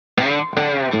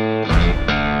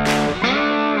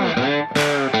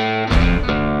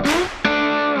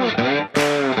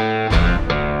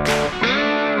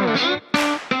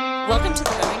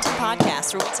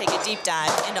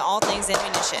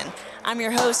Ammunition. I'm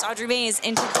your host, Audrey Mayes,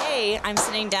 and today I'm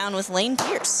sitting down with Lane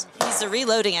Pearce. He's the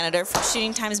reloading editor for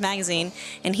Shooting Times magazine,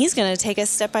 and he's going to take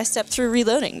us step by step through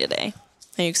reloading today.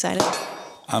 Are you excited?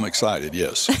 I'm excited,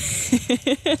 yes.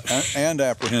 and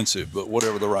apprehensive, but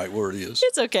whatever the right word is.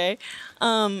 It's okay.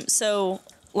 So,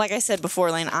 like I said before,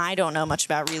 Lane, I don't know much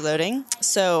about reloading,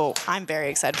 so I'm very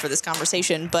excited for this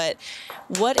conversation. But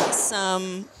what is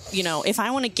some, if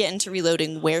I want to get into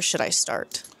reloading, where should I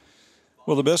start?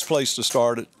 Well, the best place to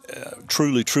start,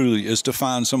 truly, is to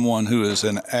find someone who is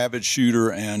an avid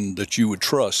shooter and that you would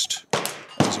trust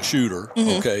as a shooter,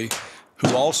 okay,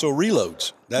 who also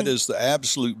reloads. That is the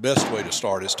absolute best way to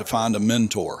start, is to find a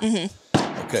mentor.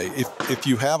 Okay, if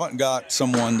you haven't got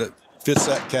someone that fits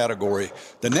that category,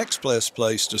 the next best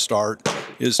place to start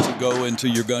is to go into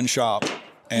your gun shop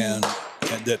and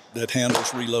that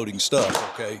handles reloading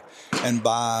stuff, okay, and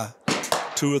buy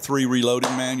 2 or 3 reloading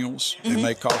manuals. They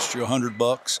may cost you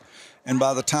 $100, and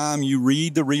by the time you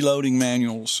read the reloading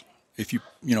manuals, if you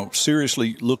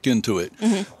seriously look into it,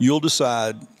 you'll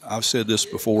decide. I've said this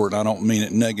before, and I don't mean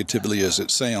it negatively as it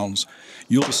sounds.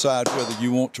 You'll decide whether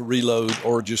you want to reload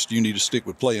or just you need to stick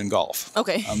with playing golf.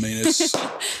 Okay. I mean, it's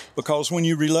because when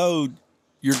you reload,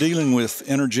 you're dealing with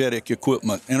energetic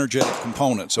equipment, energetic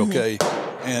components, okay?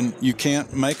 And you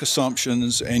can't make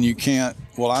assumptions, and you can't,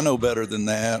 well, I know better than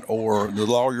that, or the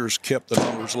lawyers kept the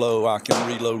numbers low, I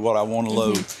can reload what I want to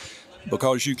load.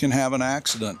 Because you can have an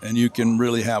accident and you can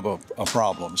really have a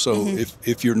problem. So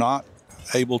if you're not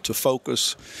able to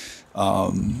focus,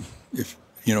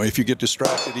 if you get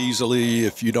distracted easily,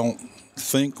 if you don't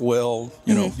think well,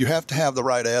 you have to have the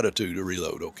right attitude to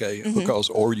reload, okay? Because,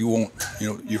 or you won't,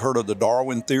 you heard of the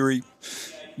Darwin theory?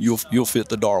 You'll fit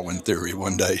the Darwin theory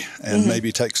one day and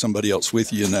maybe take somebody else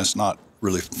with you, and that's not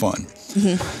really fun.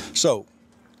 So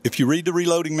if you read the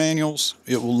reloading manuals,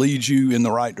 it will lead you in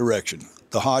the right direction.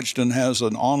 The Hodgdon has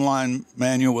an online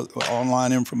manual with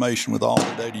online information with all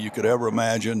the data you could ever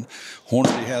imagine.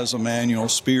 Hornady has a manual.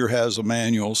 Spear has a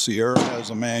manual. Sierra has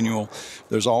a manual.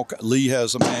 Lee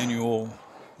has a manual.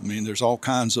 I mean, there's all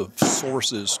kinds of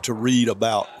sources to read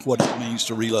about what it means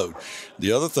to reload.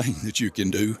 The other thing that you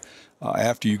can do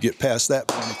after you get past that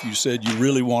point, if you said you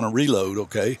really want to reload,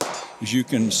 okay, is you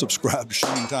can subscribe to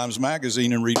Shooting Times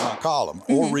magazine and read my column,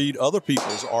 or read other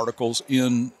people's articles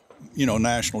in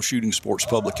national shooting sports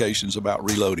publications about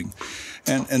reloading.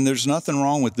 And there's nothing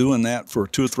wrong with doing that for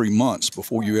 2 or 3 months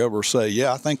before you ever say,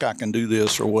 yeah, I think I can do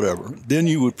this or whatever. Then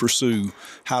you would pursue,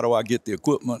 how do I get the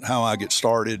equipment, how I get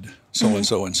started, so and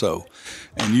so and so.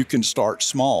 And you can start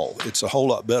small. It's a whole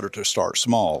lot better to start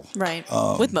small. Right,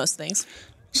 with most things.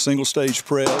 Single stage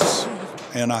press,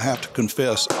 and I have to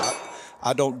confess,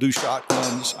 I don't do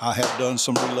shotguns. I have done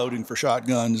some reloading for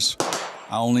shotguns.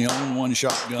 I only own one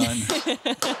shotgun,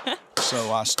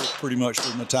 so I stick pretty much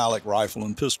with metallic rifle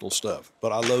and pistol stuff.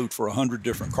 But I load for 100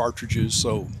 different cartridges,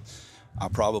 so I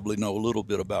probably know a little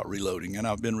bit about reloading. And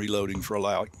I've been reloading for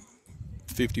like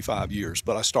 55 years,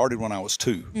 but I started when I was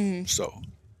 2, so.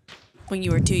 When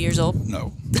you were 2 years old?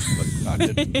 No, but I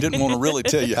didn't want to really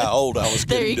tell you how old I was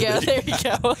getting to be. There you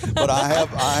go. But I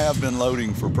have been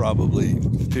loading for probably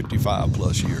 55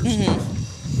 plus years.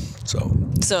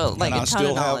 So like a ton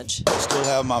of knowledge. I still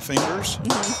have my fingers.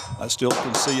 I still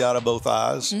can see out of both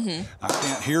eyes. I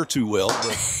can't hear too well,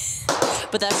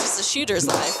 but that's just a shooter's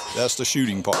life. That's the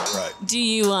shooting part, right? Do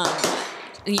you,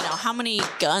 how many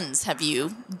guns have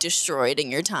you destroyed in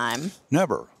your time?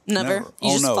 Never. You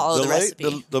just follow the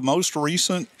recipe. The most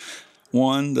recent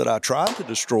one that I tried to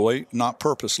destroy, not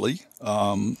purposely,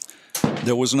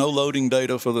 there was no loading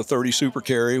data for the 30 Super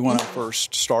Carry when I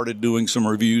first started doing some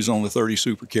reviews on the 30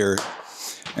 Super Carry.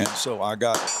 And so I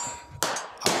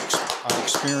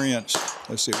experienced,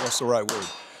 let's see, what's the right word?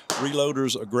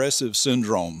 Reloader's aggressive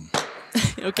syndrome.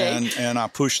 Okay. And I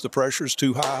pushed the pressures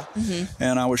too high,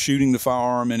 and I was shooting the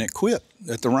firearm, and it quit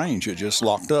at the range. It just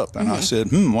locked up. And I said,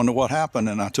 wonder what happened.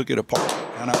 And I took it apart,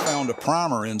 and I found a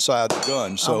primer inside the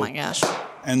gun. So, oh my gosh.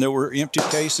 And there were empty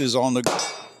cases on the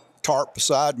tarp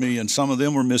beside me, and some of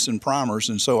them were missing primers,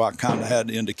 and so I kind of had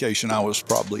the indication I was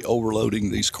probably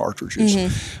overloading these cartridges.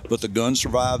 But the gun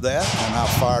survived that, and I've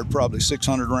fired probably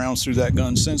 600 rounds through that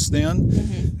gun since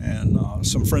then. And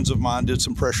some friends of mine did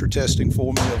some pressure testing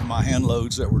for me of my hand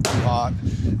loads that were too hot,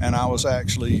 and I was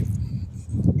actually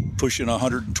pushing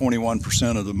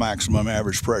 121% of the maximum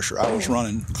average pressure. I was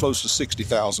running close to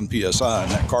 60,000 PSI in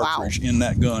that cartridge in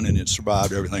that gun, and it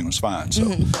survived. Everything was fine.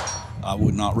 So I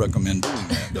would not recommend doing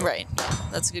that, though. Right.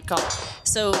 That's a good call.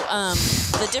 So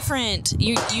the different,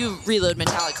 you reload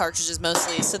metallic cartridges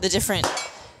mostly, so the different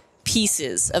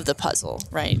pieces of the puzzle,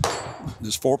 right?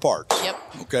 There's 4 parts. Yep.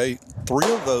 Okay.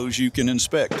 3 of those you can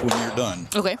inspect when you're done.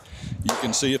 Okay. You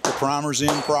can see if the primer's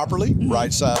in properly,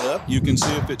 right side up. You can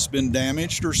see if it's been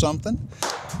damaged or something.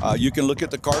 You can look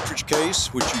at the cartridge case,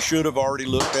 which you should have already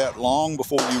looked at long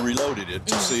before you reloaded it,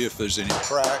 to see if there's any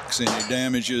cracks, any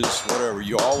damages, whatever.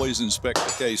 You always inspect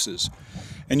the cases.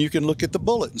 And you can look at the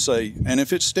bullet and say, and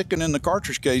if it's sticking in the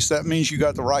cartridge case, that means you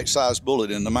got the right size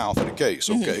bullet in the mouth of the case,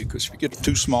 okay? Because if you get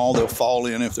too small, they'll fall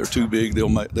in. If they're too big,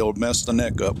 they'll mess the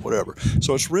neck up, whatever.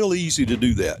 So it's real easy to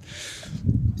do that.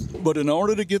 But in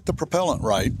order to get the propellant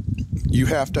right, you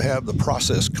have to have the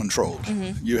process controlled.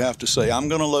 You have to say, I'm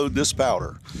going to load this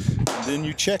powder. And then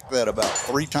you check that about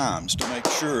 3 times to make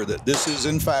sure that this is,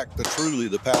 in fact, truly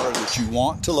the powder that you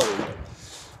want to load.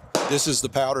 This is the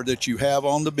powder that you have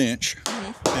on the bench,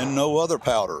 and no other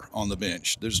powder on the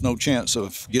bench. There's no chance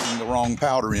of getting the wrong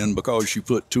powder in because you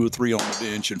put 2 or 3 on the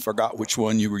bench and forgot which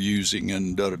one you were using,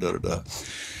 and da-da-da-da-da.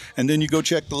 And then you go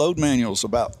check the load manuals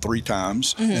about 3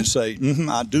 times and say,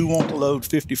 I do want to load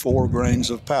 54 grains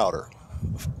of powder,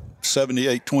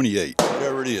 7828,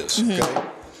 whatever it is, okay?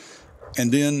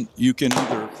 And then you can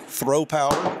either throw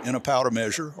powder in a powder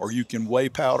measure, or you can weigh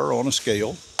powder on a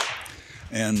scale.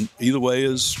 And either way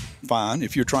is fine.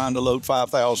 If you're trying to load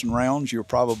 5,000 rounds, you'll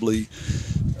probably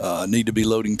need to be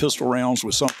loading pistol rounds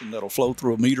with something that'll flow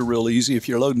through a meter real easy. If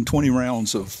you're loading 20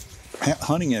 rounds of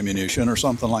hunting ammunition or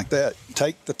something like that,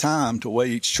 take the time to weigh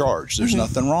each charge. There's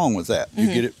nothing wrong with that. You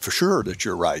get it for sure that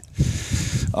you're right.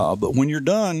 But when you're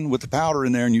done with the powder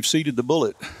in there and you've seated the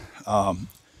bullet,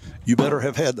 you better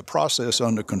have had the process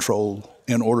under control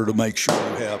in order to make sure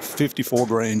you have 54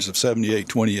 grains of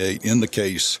 7828 in the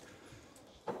case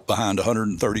behind a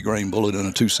 130 grain bullet and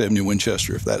a 270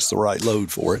 Winchester, if that's the right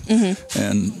load for it.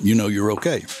 And you know you're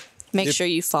okay. Make sure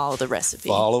you follow the recipe.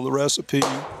 Follow the recipe,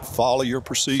 follow your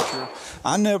procedure.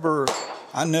 I never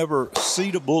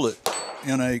seat a bullet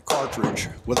in a cartridge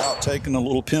without taking a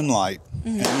little pin light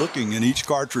and looking in each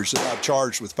cartridge that I've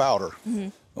charged with powder.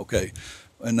 Okay.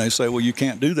 And they say, well, you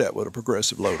can't do that with a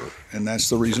progressive loader. And that's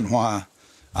the reason why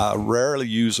I rarely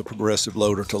use a progressive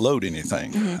loader to load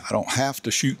anything. I don't have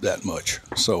to shoot that much,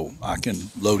 so I can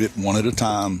load it one at a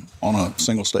time on a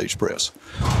single stage press,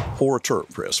 or a turret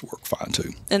press work fine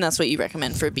too. And that's what you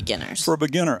recommend for beginners? For a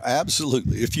beginner,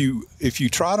 absolutely. If you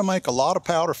try to make a lot of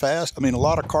powder fast, a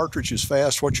lot of cartridges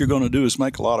fast, what you're going to do is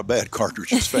make a lot of bad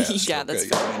cartridges fast. Yeah, okay?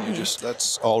 That's fair.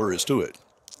 That's all there is to it.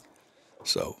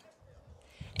 So.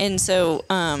 And so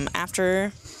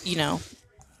after,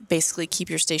 basically keep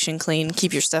your station clean,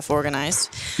 keep your stuff organized.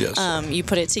 Yes. You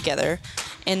put it together.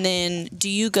 And then do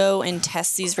you go and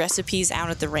test these recipes out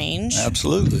at the range?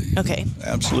 Absolutely. Okay.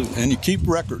 Absolutely. And you keep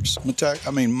records.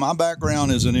 My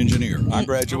background is an engineer. I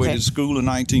graduated school in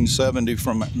 1970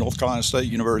 from North Carolina State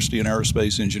University in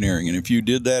aerospace engineering. And if you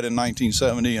did that in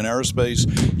 1970 in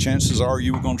aerospace, chances are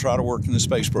you were going to try to work in the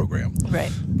space program.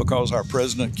 Right. Because our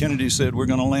President Kennedy said we're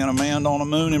going to land a man on the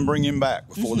moon and bring him back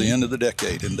before the end of the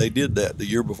decade. And they did that the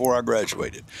year before I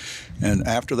graduated. And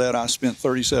after that, I spent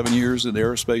 37 years in the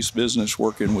aerospace business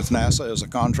working with NASA as a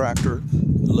contractor.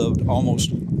 I loved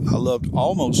almost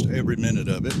every minute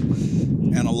of it.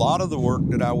 And a lot of the work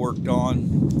that I worked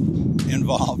on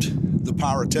involved the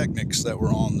pyrotechnics that were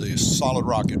on the solid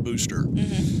rocket booster.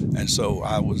 And so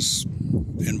I was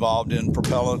involved in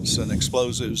propellants and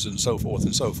explosives and so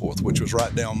forth, which was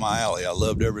right down my alley. I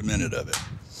loved every minute of it.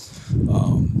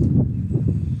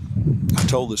 I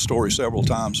told this story several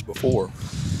times before.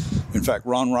 In fact,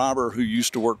 Ron Robber, who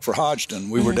used to work for Hodgdon,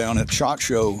 we were down at SHOT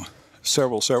Show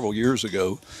several years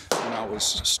ago, and I was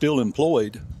still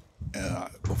employed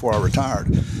before I retired.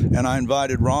 And I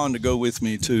invited Ron to go with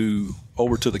me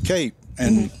over to the Cape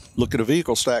and look at a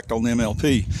vehicle stacked on the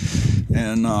MLP.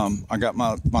 And I got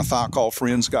my Thiokol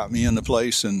friends got me in the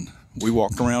place, and we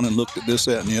walked around and looked at this,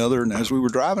 that, and the other. And as we were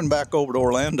driving back over to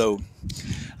Orlando,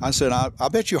 I said, I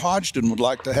bet you Hodgdon would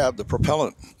like to have the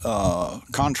propellant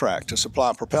contract to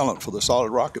supply propellant for the solid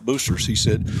rocket boosters. He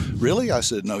said, really? I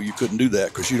said, no, you couldn't do that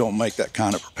because you don't make that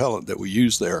kind of propellant that we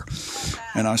use there.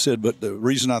 And I said, but the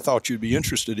reason I thought you'd be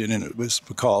interested in it was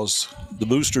because the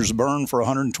boosters burn for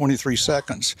 123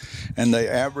 seconds, and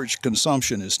the average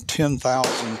consumption is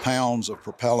 10,000 pounds of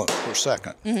propellant per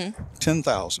second.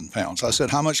 10,000 pounds. I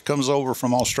said, how much comes over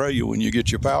from Australia when you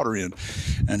get your powder in?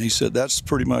 And he said, that's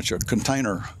pretty much a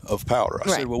container of powder. I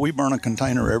said, well, we burn a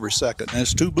container every second, and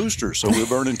it's 2 boosters, so we're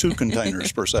burning 2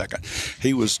 containers per second.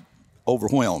 He was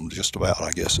overwhelmed, just about,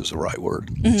 I guess is the right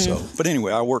word. So, but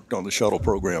anyway, I worked on the shuttle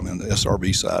program in the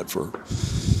SRB side for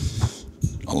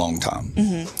a long time.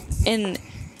 And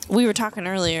we were talking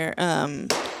earlier,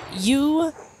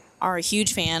 you are a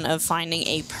huge fan of finding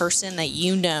a person that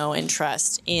you know and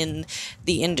trust in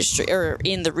the industry or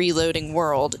in the reloading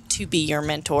world to be your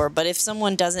mentor. But if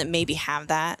someone doesn't maybe have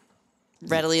that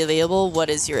readily available, what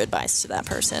is your advice to that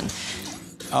person?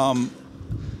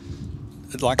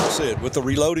 Like I said, with the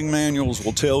reloading manuals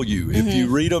will tell you, if you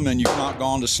read them and you've not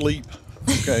gone to sleep,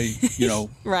 okay,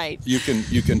 Right. you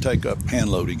can take up hand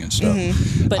loading and stuff.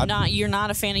 But you're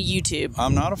not a fan of YouTube.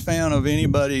 I'm not a fan of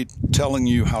anybody telling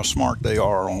you how smart they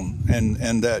are on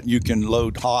and that you can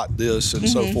load hot this and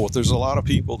so forth. There's a lot of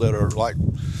people that are like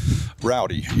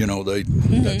rowdy,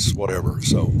 that's whatever.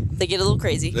 So they get a little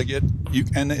crazy.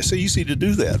 And it's easy to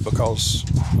do that because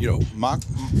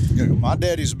my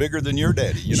daddy's bigger than your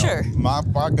daddy. Sure.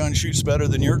 My gun shoots better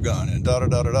than your gun, and da da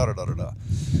da da da da da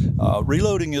da.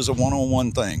 Reloading is a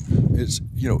one-on-one thing. It's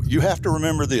you have to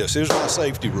remember this. Here's my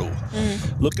safety rule: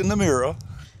 look in the mirror.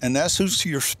 And that's who's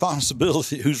your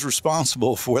responsibility, who's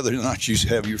responsible for whether or not you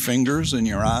have your fingers and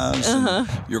your eyes and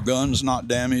your gun's not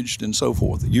damaged and so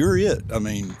forth. You're it. I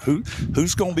mean,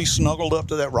 who's going to be snuggled up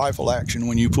to that rifle action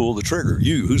when you pull the trigger?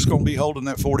 You. Who's going to be holding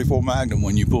that 44 Magnum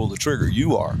when you pull the trigger?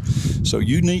 You are. So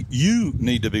you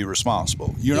need to be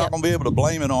responsible. You're not going to be able to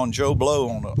blame it on Joe Blow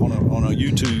on a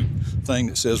YouTube thing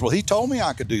that says, well, he told me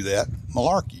I could do that.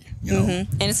 Malarkey. And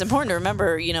it's important to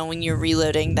remember, when you're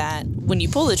reloading, that when you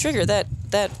pull the trigger, that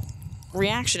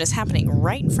reaction is happening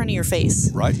right in front of your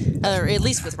face. Right. Or at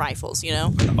least with rifles,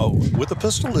 Oh, with a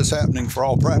pistol, it's happening for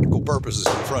all practical purposes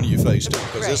in front of your face, too,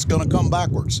 because it's going to come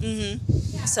backwards.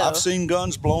 So I've seen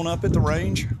guns blown up at the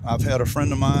range. I've had a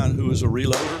friend of mine who was a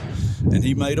reloader, and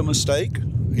he made a mistake.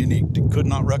 And he could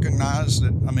not recognize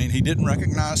that. I mean, he didn't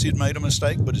recognize he'd made a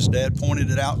mistake, but his dad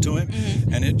pointed it out to him,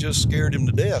 and it just scared him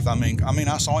to death. I mean,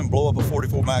 I saw him blow up a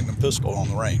 44 Magnum pistol on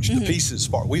the range. The pieces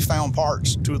part. We found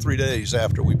parts 2 or 3 days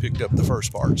after we picked up the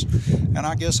first parts, and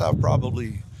I guess I've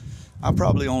probably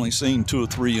only seen 2 or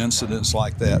 3 incidents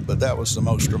like that, but that was the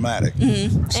most dramatic.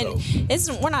 So,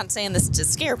 and we're not saying this to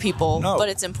scare people, No. but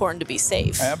it's important to be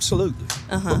safe. Absolutely.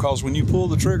 Because when you pull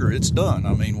the trigger, it's done.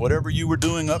 I mean, whatever you were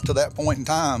doing up to that point in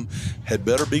time had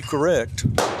better be correct,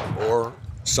 or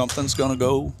something's going to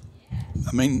go.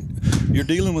 I mean, you're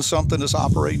dealing with something that's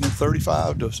operating at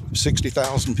 35 to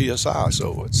 60,000 PSI,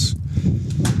 so it's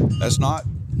not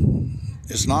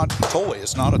a toy.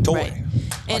 It's not a toy. Right.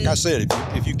 Like I said,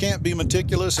 if you can't be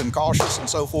meticulous and cautious and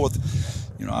so forth,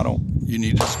 you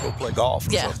need to just go play golf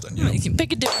or something. You can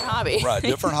pick a different hobby. Right,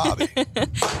 different hobby.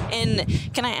 And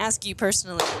can I ask you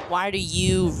personally, why do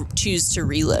you choose to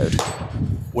reload?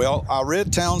 Well, I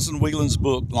read Townsend Whelan's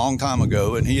book a long time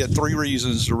ago, and he had 3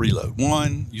 reasons to reload.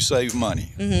 1, you save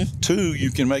money. 2,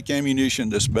 you can make ammunition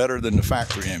that's better than the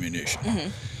factory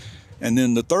ammunition. And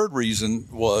then the 3rd reason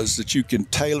was that you can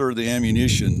tailor the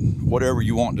ammunition, whatever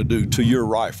you want to do, to your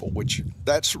rifle, which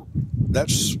that's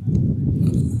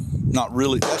not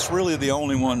really, that's really the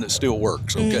only one that still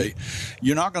works, okay?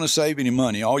 You're not going to save any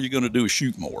money. All you're going to do is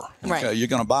shoot more, okay? Right. You're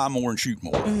going to buy more and shoot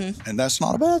more, and that's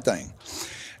not a bad thing.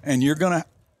 And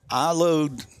I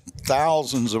load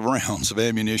thousands of rounds of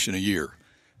ammunition a year,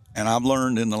 and I've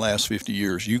learned in the last 50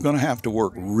 years, you're going to have to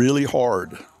work really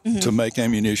hard to make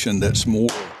ammunition that's more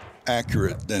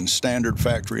accurate than standard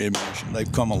factory ammunition.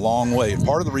 They've come a long way, and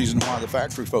part of the reason why the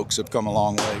factory folks have come a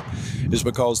long way is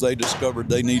because they discovered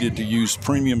they needed to use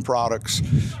premium products,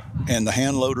 and the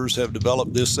hand loaders have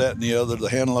developed this, that, and the other. The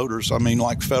hand loaders,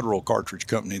 like Federal Cartridge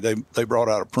Company, they brought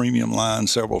out a premium line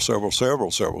several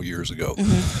years ago,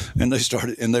 and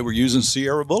they were using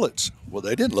Sierra bullets. Well,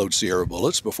 they didn't load Sierra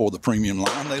bullets before the premium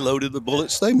line. They loaded the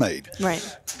bullets they made.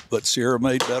 Right. But Sierra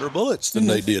made better bullets than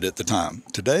they did at the time.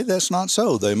 Today, that's not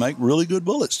so. They make really good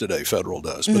bullets today, Federal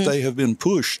does, but they have been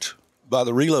pushed by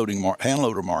the reloading hand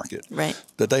loader market, right,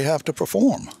 that they have to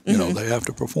perform. They have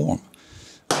to perform.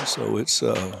 So it's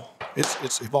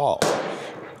evolved.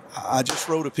 I just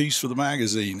wrote a piece for the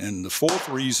magazine, and the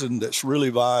 4th reason that's really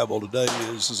viable today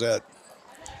is that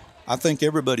I think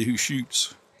everybody who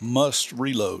shoots must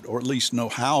reload, or at least know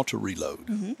how to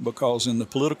reload, because in the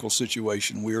political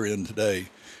situation we're in today,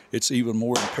 it's even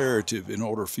more imperative, in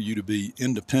order for you to be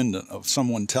independent of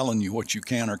someone telling you what you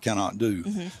can or cannot do,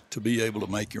 to be able to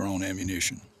make your own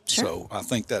ammunition. Sure. So I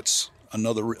think that's a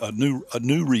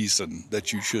new reason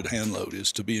that you should hand load,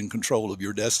 is to be in control of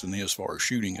your destiny as far as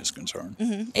shooting is concerned.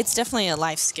 It's definitely a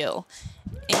life skill.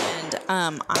 And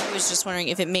I was just wondering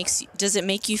if does it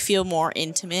make you feel more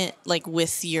intimate, like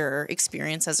with your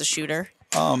experience as a shooter?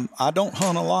 I don't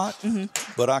hunt a lot,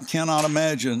 but I cannot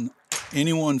imagine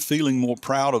anyone feeling more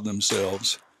proud of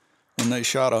themselves when they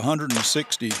shot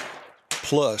 160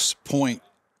 plus point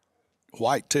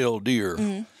white-tailed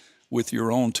deer with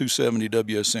your own 270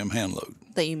 WSM hand load.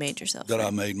 That you made yourself. That I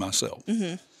made myself.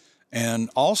 And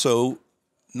also,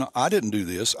 no, I didn't do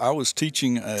this. I was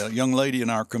teaching a young lady in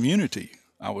our community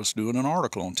I was doing an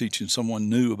article on teaching someone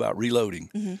new about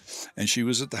reloading. And she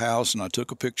was at the house, and I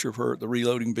took a picture of her at the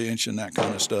reloading bench and that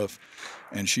kind of stuff.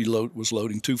 And she was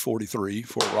loading .243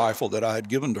 for a rifle that I had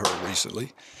given to her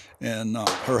recently. And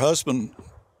her husband,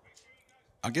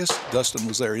 I guess Dustin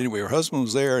was there anyway. Her husband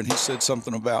was there, and he said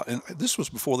something about, and this was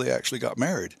before they actually got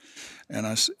married. And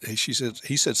he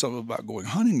said something about going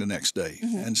hunting the next day.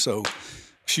 And so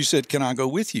she said, "Can I go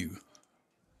with you?"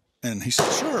 And he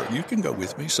said, "Sure, you can go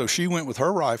with me." So she went with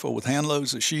her rifle with hand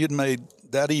loads that she had made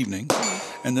that evening.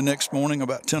 And the next morning,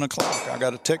 about 10 o'clock, I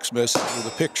got a text message with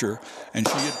a picture, and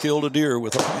she had killed a deer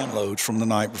with her hand loads from the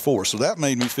night before. So that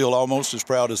made me feel almost as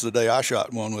proud as the day I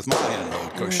shot one with my hand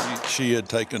load, because she had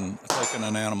taken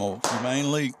an animal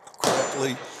humanely,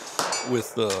 correctly,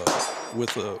 with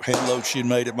the hand load she had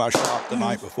made at my shop the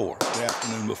night before, the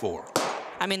afternoon before.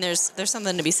 I mean, there's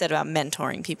something to be said about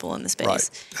mentoring people in the space.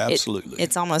 Right, absolutely.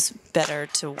 It's almost better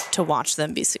to watch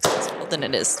them be successful than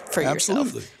it is for yourself.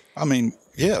 Absolutely. I mean,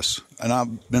 yes. And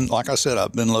I've been, like I said,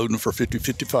 I've been loading for 50,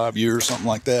 55 years, something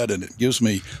like that, and it gives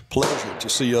me pleasure to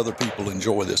see other people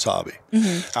enjoy this hobby.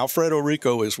 Alfredo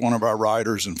Rico is one of our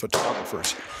writers and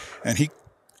photographers, and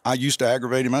I used to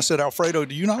aggravate him. I said, "Alfredo,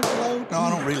 do you not reload?" "No, I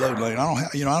don't reload, Lane.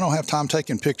 I don't have time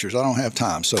taking pictures. I don't have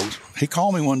time." So he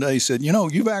called me one day. He said,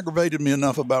 "You've aggravated me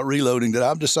enough about reloading that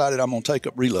I've decided I'm going to take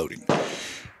up reloading."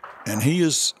 And he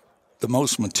is the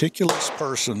most meticulous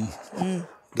person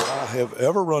that I have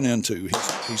ever run into.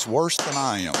 He's worse than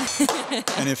I am.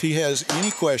 And if he has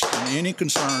any question, any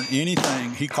concern,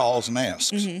 anything, he calls and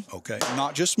asks. Okay,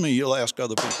 not just me. He'll ask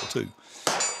other people too.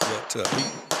 But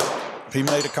he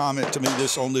made a comment to me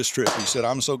on this trip. He said,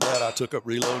 "I'm so glad I took up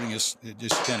reloading. It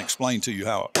just can't explain to you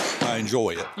how I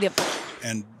enjoy it." Yep.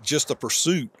 And just the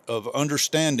pursuit of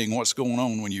understanding what's going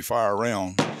on when you fire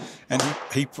around. And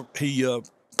he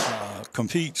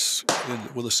competes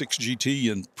with a 6GT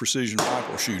in precision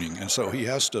rifle shooting, and so he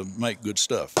has to make good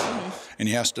stuff, and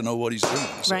he has to know what he's doing.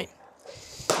 So. Right.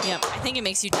 Yeah, I think it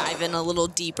makes you dive in a little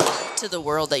deeper to the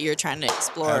world that you're trying to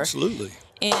explore. Absolutely.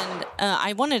 And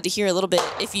I wanted to hear a little bit,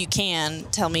 if you can,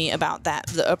 tell me about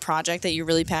a project that you're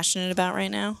really passionate about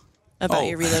right now, about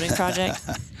your reloading project.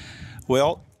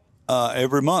 Well,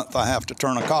 every month I have to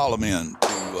turn a column in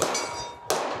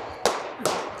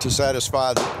to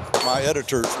satisfy my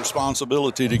editor's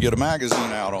responsibility to get a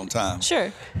magazine out on time.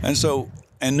 Sure.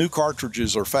 And new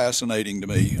cartridges are fascinating to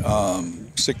me.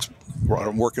 What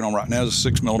I'm working on right now is a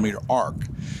 6mm ARC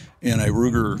in a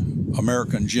Ruger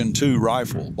American Gen 2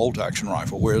 rifle, bolt-action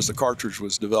rifle, whereas the cartridge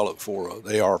was developed for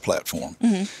the AR platform.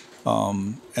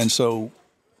 And so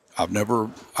I've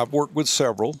worked with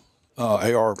several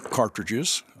AR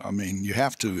cartridges. I mean, you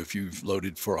have to if you've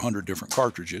loaded for 100 different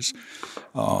cartridges.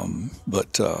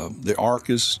 But the ARC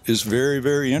is very,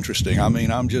 very interesting. I mean,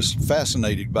 I'm just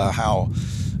fascinated by how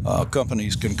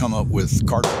companies can come up with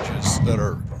cartridges that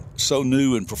are so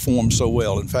new and perform so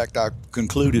well. In fact, I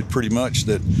concluded pretty much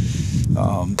that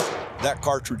that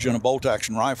cartridge in a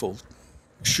bolt-action rifle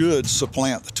should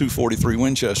supplant the .243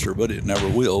 Winchester, but it never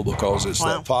will because it's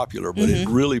that popular. But it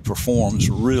really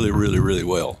performs really, really, really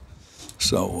well.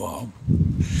 So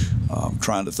I'm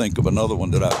trying to think of another one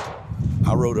that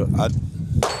I wrote.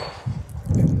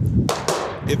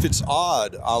 If it's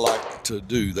odd, I like to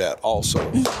do that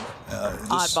also.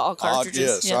 Oddball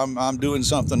cartridges. Yes, yeah. I'm doing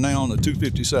something now on the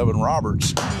 257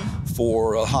 Roberts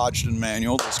for a Hodgdon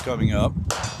manual that's coming up,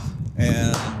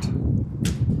 and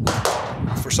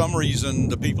for some reason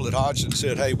the people at Hodgdon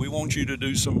said, "Hey, we want you to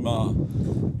do some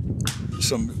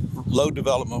load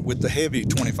development with the heavy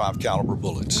 25 caliber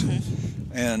bullets."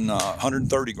 And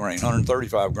 130 grain,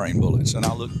 135 grain bullets. And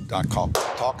I caught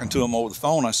talking to him over the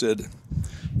phone. I said,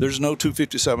 "There's no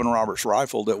 257 Roberts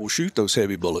rifle that will shoot those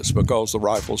heavy bullets because the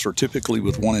rifles are typically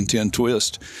with 1 in 10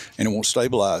 twist, and it won't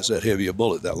stabilize that heavy a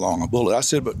bullet, that long a bullet." I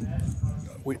said, "But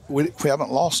we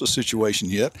haven't lost the situation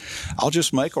yet. I'll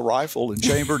just make a rifle and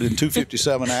chambered in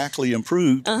 257 Ackley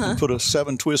improved and put a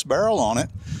 7-twist barrel on it,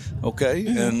 okay,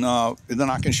 and then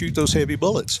I can shoot those heavy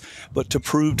bullets." But to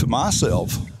prove to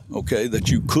myself, okay, that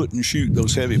you couldn't shoot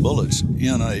those heavy bullets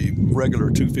in a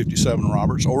regular 257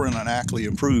 Roberts or in an Ackley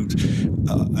improved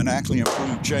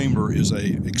chamber is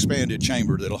a expanded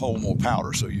chamber that'll hold more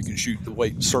powder, so you can shoot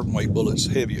the certain weight bullets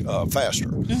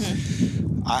faster.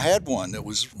 I had one that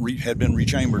had been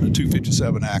rechambered a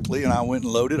 257 Ackley, and I went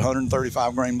and loaded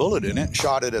 135 grain bullet in it and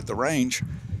shot it at the range.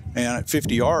 And at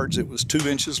 50 yards, it was 2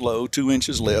 inches low, 2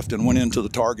 inches left, and went into the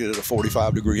target at a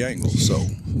 45-degree angle. So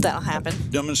that'll happen.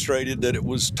 Demonstrated that it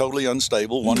was totally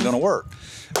unstable, wasn't going to work.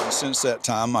 And since that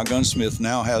time, my gunsmith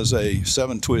now has a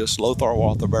 7-twist Lothar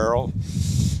Walther barrel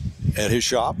at his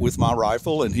shop with my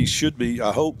rifle, and he should be,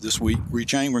 I hope, this week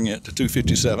rechambering it to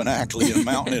 257 Ackley and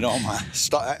mounting it on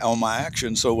my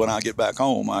action, so when I get back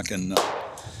home, I can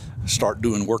start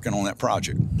working on that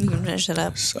project. You can finish it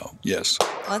up. So yes. Well,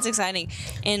 that's exciting.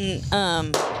 And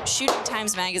Shooting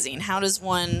Times Magazine, how does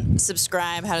one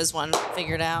subscribe? How does one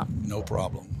figure it out? No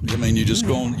problem. I mean, you just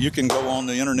go on, you can go on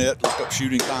the internet, look up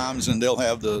Shooting Times, and they'll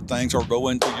have the things, or go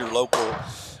into your local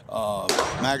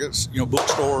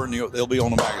bookstore, and they'll be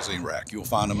on the magazine rack. You'll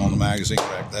find them on the magazine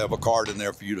rack. They have a card in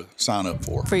there for you to sign up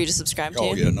for. For you to subscribe to?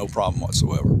 Oh, yeah, no problem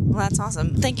whatsoever. Well, that's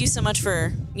awesome. Thank you so much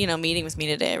for, meeting with me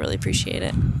today. I really appreciate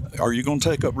it. Are you going to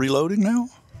take up reloading now?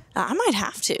 I might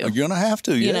have to. You're going to have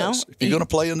to, yes. If you're going to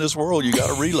play in this world, you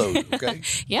got to reload, okay?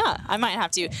 Yeah, I might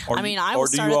have to. I will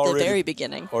start at the very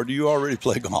beginning. Or do you already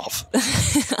play golf?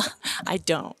 I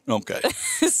don't. Okay.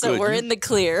 So we're in the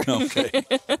clear. Okay.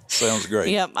 Sounds great.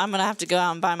 Yep, I'm going to have to go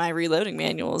out and buy my reloading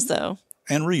manuals, though.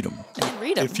 And read them.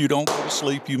 If you don't go to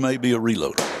sleep, you may be a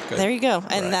reloader. Okay? There you go.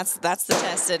 And that's the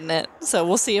test, isn't it? So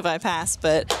we'll see if I pass.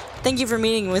 But thank you for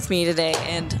meeting with me today.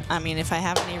 And, if I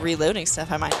have any reloading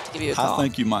stuff, I might have to give you a call. I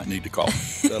think you might need to call.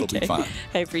 That'll be fine.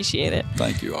 I appreciate it.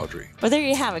 Thank you, Audrey. Well, there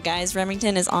you have it, guys.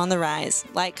 Remington is on the rise.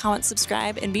 Like, comment,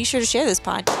 subscribe, and be sure to share this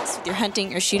podcast with your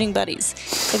hunting or shooting buddies.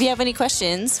 If you have any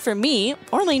questions for me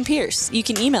or Lane Pearce, you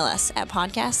can email us at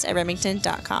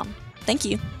podcast@remington.com. Thank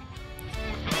you.